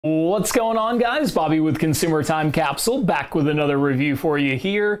What's going on, guys? Bobby with Consumer Time Capsule, back with another review for you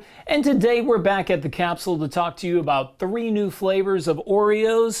here. And today we're back at the capsule to talk to you about 3 new flavors of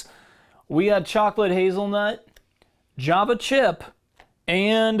Oreos. We got chocolate hazelnut, Java chip,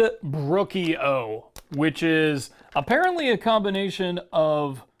 and BROOKIE-O, which is apparently a combination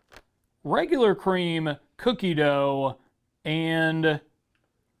of regular cream, cookie dough, and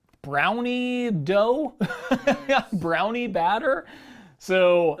brownie dough? Brownie batter?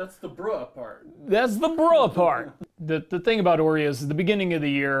 So that's the brew part. That's the brew part. The thing about Oreos is the beginning of the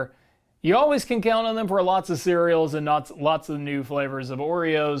year, you always can count on them for lots of cereals and lots of new flavors of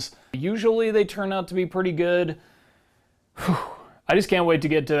Oreos. Usually they turn out to be pretty good. Whew. I just can't wait to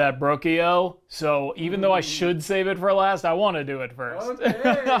get to that BROOKIE-O. So even though I should save it for last, I want to do it first.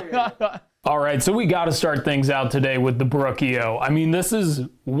 Okay. All right, so we got to start things out today with the BROOKIE-O. I mean, this is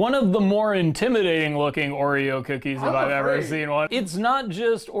one of the more intimidating looking Oreo cookies if I've ever seen one. It's not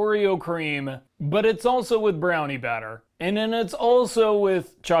just Oreo cream, but it's also with brownie batter. And then it's also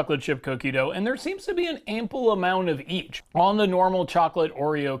with chocolate chip cookie dough. And there seems to be an ample amount of each on the normal chocolate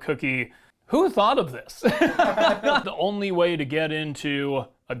Oreo cookie. Who thought of this? The only way to get into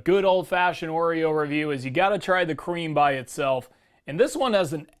a good old-fashioned Oreo review is you got to try the cream by itself. And this one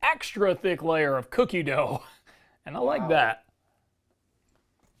has an extra thick layer of cookie dough, and I like that.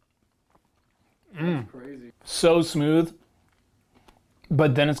 That's crazy. So smooth,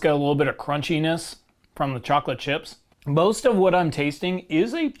 but then it's got a little bit of crunchiness from the chocolate chips. Most of what I'm tasting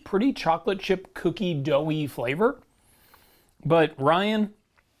is a pretty chocolate chip cookie doughy flavor. But Ryan,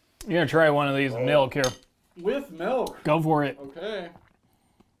 you're gonna try one of these with milk here. With milk? Go for it. Okay.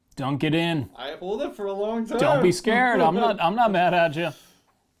 Dunk it in. I hold it for a long time. Don't be scared. I'm not mad at you.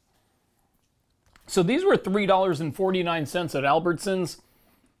 So these were $3.49 at Albertsons,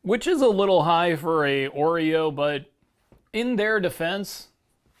 which is a little high for a Oreo, but in their defense,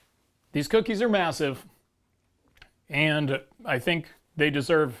 these cookies are massive. And I think we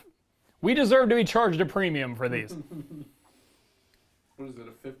deserve to be charged a premium for these. What is it,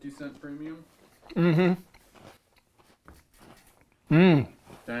 a 50-cent premium? Mm-hmm. Mmm.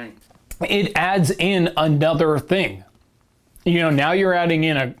 Dang. It adds in another thing. You know, now you're adding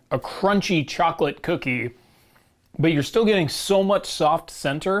in a crunchy chocolate cookie, but you're still getting so much soft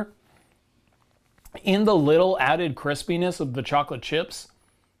center in the little added crispiness of the chocolate chips.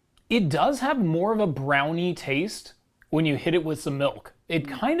 It does have more of a brownie taste when you hit it with some milk. It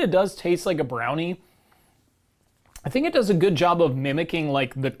kind of does taste like a brownie. I think it does a good job of mimicking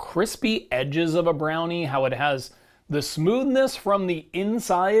like the crispy edges of a brownie, how it has the smoothness from the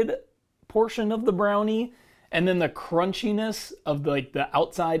inside portion of the brownie, and then the crunchiness of the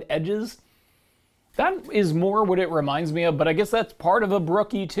outside edges. That is more what it reminds me of, but I guess that's part of a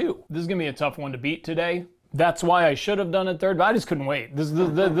Brookie too. This is gonna be a tough one to beat today. That's why I should have done it third, but I just couldn't wait. This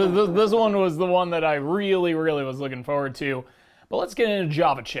one was the one that I really was looking forward to. But let's get into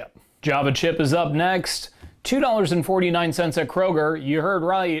Java chip. Java chip is up next. $2.49 at Kroger. You heard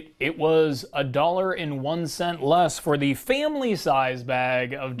right, it was $1.01 less for the family size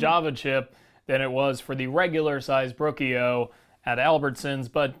bag of Java chip than it was for the regular size BROOKIE-O at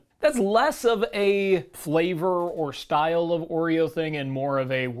Albertsons, but that's less of a flavor or style of Oreo thing and more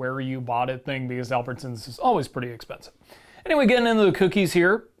of a where you bought it thing because Albertsons is always pretty expensive. Anyway, getting into the cookies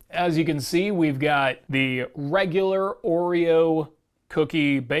here, as you can see, we've got the regular Oreo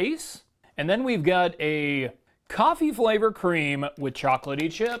cookie base. And then we've got a coffee flavor cream with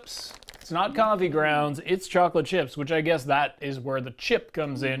chocolatey chips. It's not coffee grounds, it's chocolate chips, which I guess that is where the chip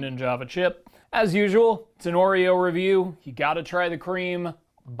comes in Java chip. As usual, it's an Oreo review. You gotta try the cream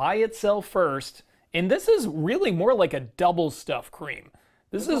by itself first. And this is really more like a double stuffed cream.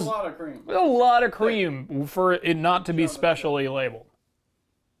 This is a lot of cream. A lot of cream for it not to be specially labeled.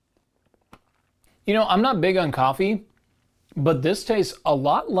 You know, I'm not big on coffee, but this tastes a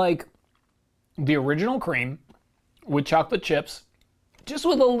lot like the original cream with chocolate chips, just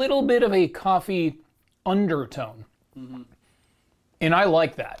with a little bit of a coffee undertone. And I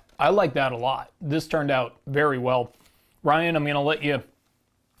like that. I like that a lot. This turned out very well. Ryan, I'm gonna let you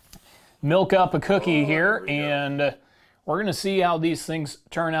milk up a cookie here, and we're gonna see how these things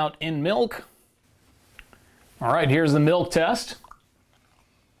turn out in milk. All right, here's the milk test.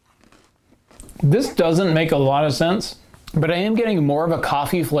 This doesn't make a lot of sense, but I am getting more of a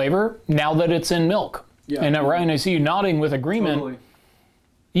coffee flavor now that it's in milk. Yeah. And Ryan, I see you nodding with agreement. Totally.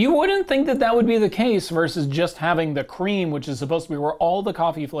 You wouldn't think that that would be the case versus just having the cream, which is supposed to be where all the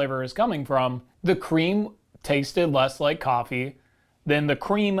coffee flavor is coming from. The cream tasted less like coffee than the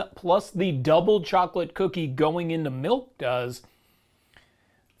cream plus the double chocolate cookie going into milk does.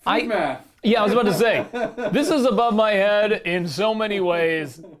 Food math. Yeah, I was about to say, this is above my head in so many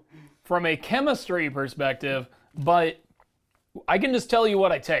ways from a chemistry perspective, but I can just tell you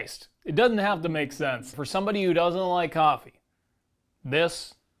what I taste. It doesn't have to make sense. For somebody who doesn't like coffee,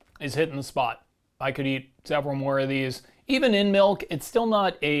 this is hitting the spot. I could eat several more of these. Even in milk, it's still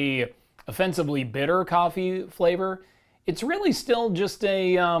not a offensively bitter coffee flavor. It's really still just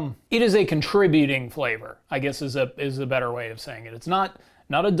a, it is a contributing flavor, I guess is a better way of saying it. It's not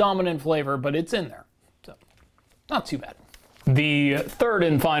a dominant flavor, but it's in there. So, not too bad. The third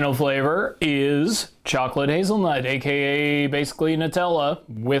and final flavor is chocolate hazelnut, aka basically Nutella,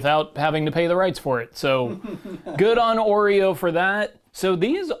 without having to pay the rights for it. So good on Oreo for that. So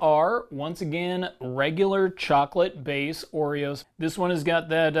these are, once again, regular chocolate base Oreos. This one has got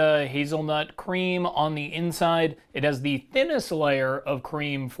that hazelnut cream on the inside. It has the thinnest layer of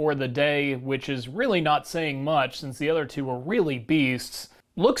cream for the day, which is really not saying much since the other two are really beasts.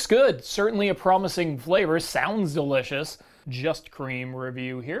 Looks good, certainly a promising flavor, sounds delicious. Just cream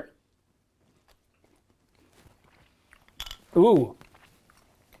review here. Ooh,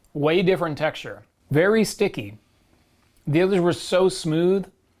 way different texture. Very sticky. The others were so smooth,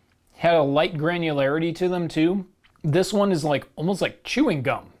 had a light granularity to them too. This one is like almost like chewing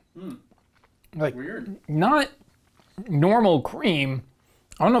gum. Like Weird. Not normal cream.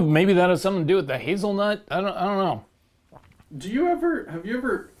 I don't know, maybe that has something to do with the hazelnut. I don't know. Have you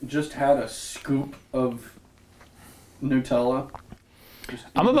ever just had a scoop of Nutella?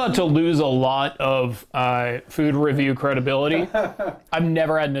 I'm about to lose a lot of food review credibility. I've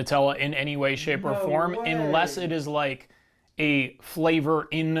never had Nutella in any way, shape, or form, unless it is like a flavor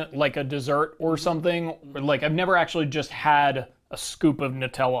in like a dessert or something. Or like I've never actually just had a scoop of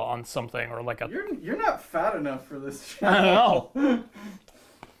Nutella on something or like a. You're not fat enough for this I don't know.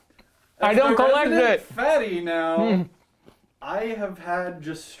 I don't collect it. Fatty now. I have had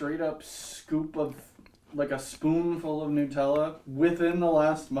just straight up scoop of like a spoonful of Nutella within the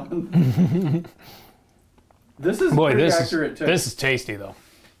last month. This is pretty accurate too. This is tasty though.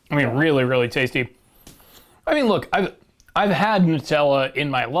 I mean, really, really tasty. I mean, look, I've had Nutella in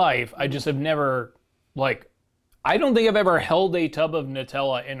my life. I just have never like. I don't think I've ever held a tub of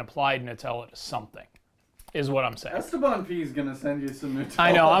Nutella and applied Nutella to something. Is what I'm saying. Esteban P is gonna send you some Nutella.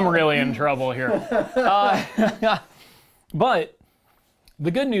 I know, I'm really in trouble here. But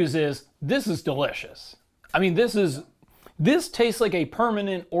the good news is this is delicious. I mean, this tastes like a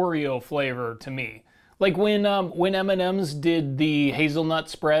permanent Oreo flavor to me. Like when M&M's did the hazelnut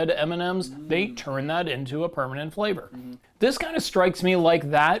spread M&M's, they turned that into a permanent flavor. This kind of strikes me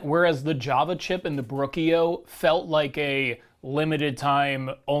like that, whereas the Java Chip and the BROOKIE-O felt like a limited time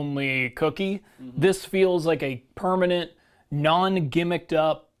only cookie. This feels like a permanent, non-gimmicked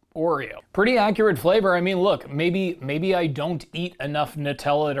up Oreo. Pretty accurate flavor. I mean, look, maybe I don't eat enough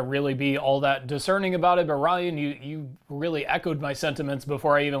Nutella to really be all that discerning about it, but Ryan, you really echoed my sentiments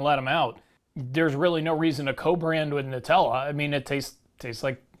before I even let them out. There's really no reason to co-brand with Nutella. I mean, it tastes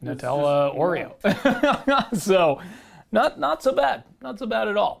like Nutella Oreo. So, not so bad. Not so bad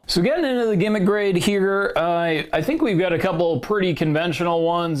at all. So getting into the gimmick grade here, I think we've got a couple pretty conventional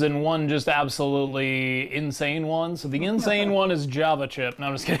ones and one just absolutely insane one. So the insane one is Java Chip. No,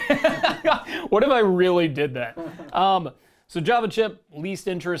 I'm just kidding. What if I really did that? So Java Chip, least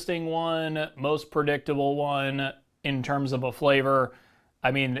interesting one, most predictable one in terms of a flavor. I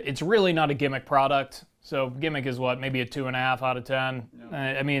mean, it's really not a gimmick product. So gimmick is what, maybe a 2.5 out of 10. Yeah.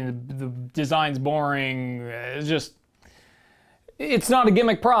 I mean, the design's boring. It's not a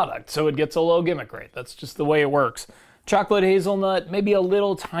gimmick product, so it gets a low gimmick rate. That's just the way it works. Chocolate hazelnut, maybe a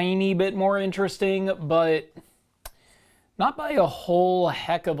little tiny bit more interesting, but not by a whole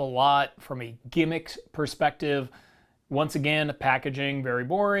heck of a lot from a gimmick perspective. Once again, packaging, very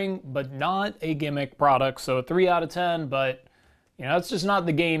boring, but not a gimmick product. So a 3 out of 10, but you know, it's just not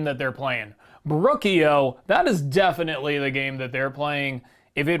the game that they're playing. BROOKIE-O, that is definitely the game that they're playing.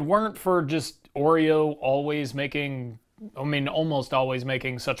 If it weren't for just Oreo always making, I mean, almost always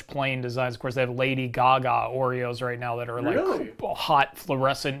making such plain designs. Of course, they have Lady Gaga Oreos right now that are like hot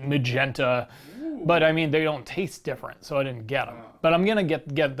fluorescent magenta. Ooh. But I mean, they don't taste different, so I didn't get them. But I'm gonna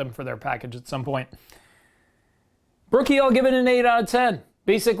get them for their package at some point. BROOKIE-O, I'll give it an 8 out of 10.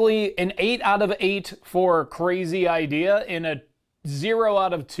 Basically, an 8 out of 8 for crazy idea and a 0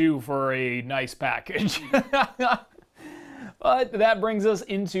 out of 2 for a nice package. But that brings us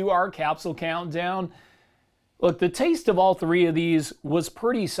into our capsule countdown. Look, the taste of all three of these was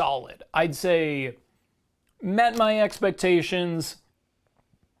pretty solid. I'd say met my expectations.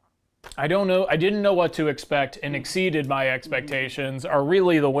 I don't know, I didn't know what to expect and exceeded my expectations are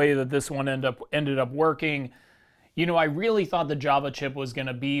really the way that this one ended up working. You know, I really thought the Java chip was going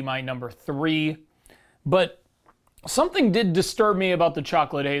to be my number 3, but something did disturb me about the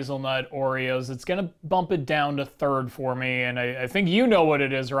chocolate hazelnut Oreos. It's going to bump it down to 3rd for me, and I think you know what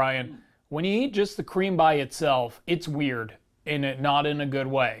it is, Ryan. When you eat just the cream by itself, it's weird, and not in a good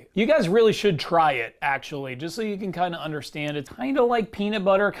way. You guys really should try it, actually, just so you can kind of understand. It's kind of like peanut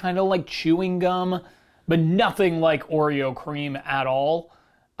butter, kind of like chewing gum, but nothing like Oreo cream at all.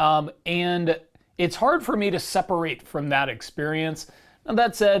 And it's hard for me to separate from that experience. Now,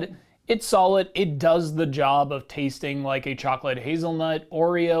 that said, it's solid. It does the job of tasting like a chocolate hazelnut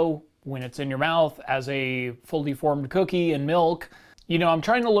Oreo when it's in your mouth as a fully formed cookie and milk. You know, I'm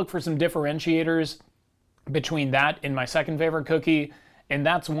trying to look for some differentiators between that and my second favorite cookie, and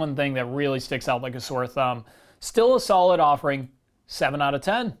that's one thing that really sticks out like a sore thumb. Still a solid offering, 7 out of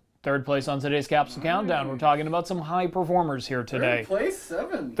 10. 3rd place on today's Capsule Countdown. We're talking about some high performers here today. 3rd place,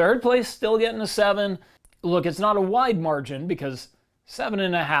 7. 3rd place, still getting a 7. Look, it's not a wide margin because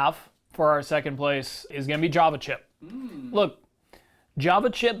 7.5 for our 2nd place is going to be Java chip. Look, Java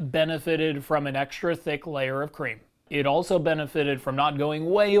chip benefited from an extra thick layer of cream. It also benefited from not going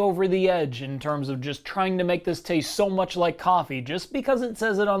way over the edge in terms of just trying to make this taste so much like coffee. Just because it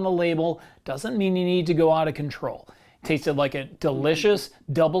says it on the label doesn't mean you need to go out of control. It tasted like a delicious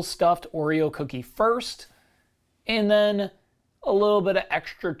double stuffed Oreo cookie first, and then a little bit of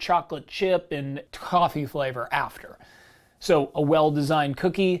extra chocolate chip and coffee flavor after. So a well-designed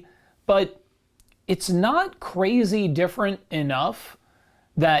cookie, but it's not crazy different enough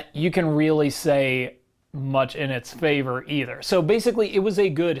that you can really say much in its favor either. So basically it was a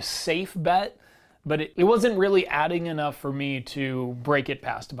good safe bet, but it wasn't really adding enough for me to break it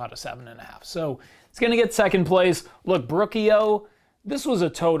past about a 7.5. So it's gonna get 2nd place. Look, BROOKIE-O, this was a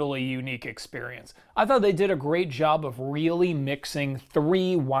totally unique experience. I thought they did a great job of really mixing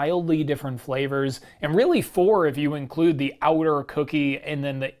 3 wildly different flavors, and really 4 if you include the outer cookie and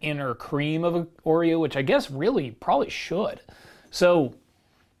then the inner cream of an Oreo, which I guess really probably should. So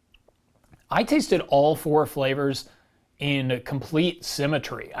I tasted all 4 flavors in complete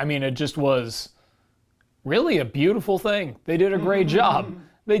symmetry. I mean, it just was really a beautiful thing. They did a great job.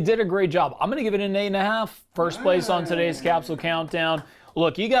 They did a great job. I'm gonna give it an 8.5. 1st place on today's Capsule Countdown.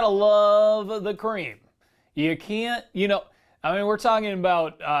 Look, you gotta love the cream. You can't, you know, I mean, we're talking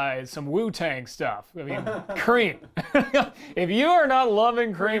about some Wu-Tang stuff. I mean, cream. If you are not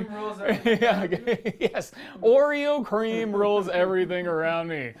loving cream, rules yeah, yes, Oreo cream rules everything around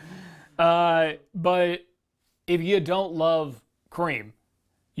me. But if you don't love cream,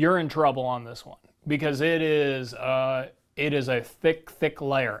 you're in trouble on this one because it is a thick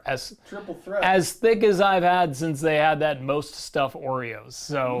layer, as triple threat, as thick as I've had since they had that most stuff Oreos.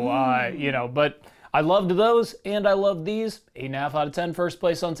 So you know, but I loved those and I love these. 8.5 out of 10. 1st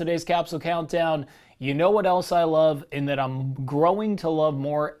place on today's Capsule Countdown. You know what else I love and that I'm growing to love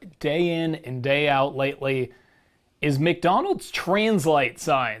more day in and day out lately is McDonald's translate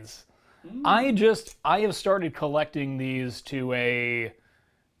signs. I have started collecting these to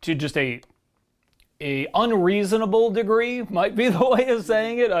just a unreasonable degree, might be the way of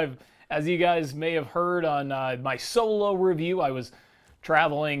saying it. As you guys may have heard on my solo review, I was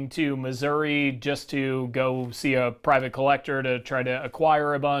traveling to Missouri just to go see a private collector to try to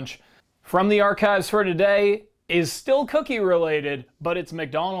acquire a bunch. From the archives for today is still cookie related, but it's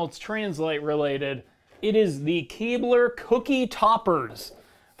McDonald's translate related. It is the Keebler Cookie Toppers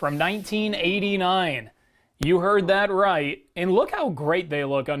from 1989. You heard that right. And look how great they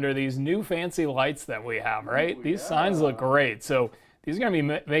look under these new fancy lights that we have, right? Ooh, these yeah. signs look great. So these are going to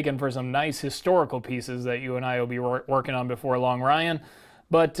be making for some nice historical pieces that you and I will be working on before long, Ryan.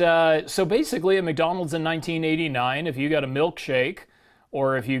 But so basically at McDonald's in 1989, if you got a milkshake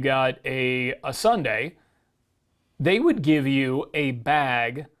or if you got a sundae, they would give you a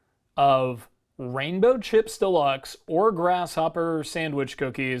bag of Rainbow Chips Deluxe or Grasshopper sandwich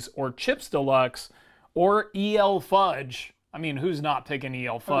cookies or Chips Deluxe or EL Fudge. I mean, who's not picking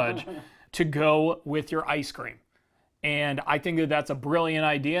EL Fudge to go with your ice cream? And I think that that's a brilliant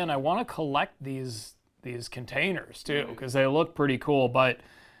idea, and I want to collect these containers too because they look pretty cool. But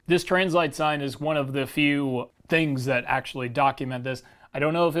this translate sign is one of the few things that actually document this. I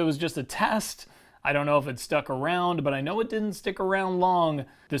don't know if it was just a test. I don't know if it stuck around, but I know it didn't stick around long.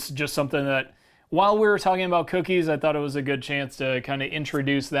 This is just something that, while we were talking about cookies, I thought it was a good chance to kind of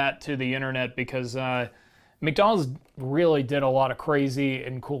introduce that to the internet because McDonald's really did a lot of crazy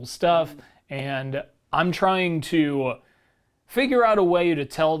and cool stuff, and I'm trying to figure out a way to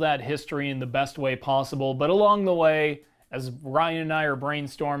tell that history in the best way possible. But along the way, as Ryan and I are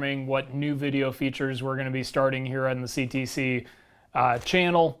brainstorming what new video features we're going to be starting here on the CTC,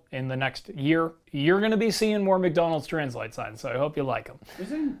 channel in the next year, you're going to be seeing more McDonald's Translite signs. So I hope you like them. You're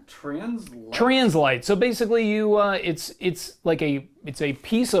saying Translite? Translite. So basically, it's like it's a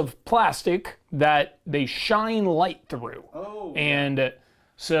piece of plastic that they shine light through. Oh. And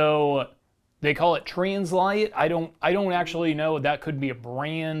so they call it Translite. I don't actually know. That could be a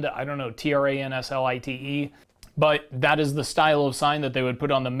brand. I don't know. Translite. But that is the style of sign that they would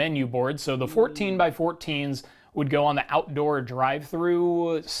put on the menu board. So the 14 by 14s would go on the outdoor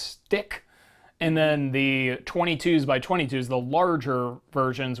drive-through stick. And then the 22s by 22s, the larger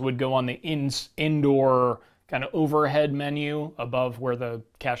versions, would go on the indoor kind of overhead menu above where the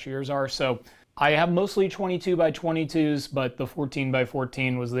cashiers are. So I have mostly 22 by 22s, but the 14 by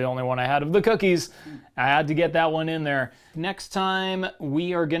 14 was the only one I had of the cookies. I had to get that one in there. Next time,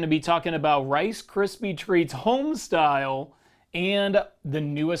 we are going to be talking about Rice Krispie Treats Home Style and the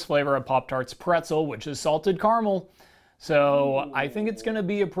newest flavor of Pop-Tarts Pretzel, which is salted caramel. So I think it's going to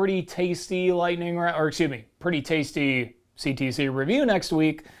be a pretty tasty pretty tasty CTC review next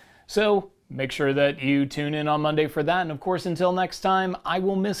week. So make sure that you tune in on Monday for that. And of course, until next time, I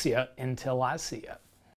will miss you until I see you.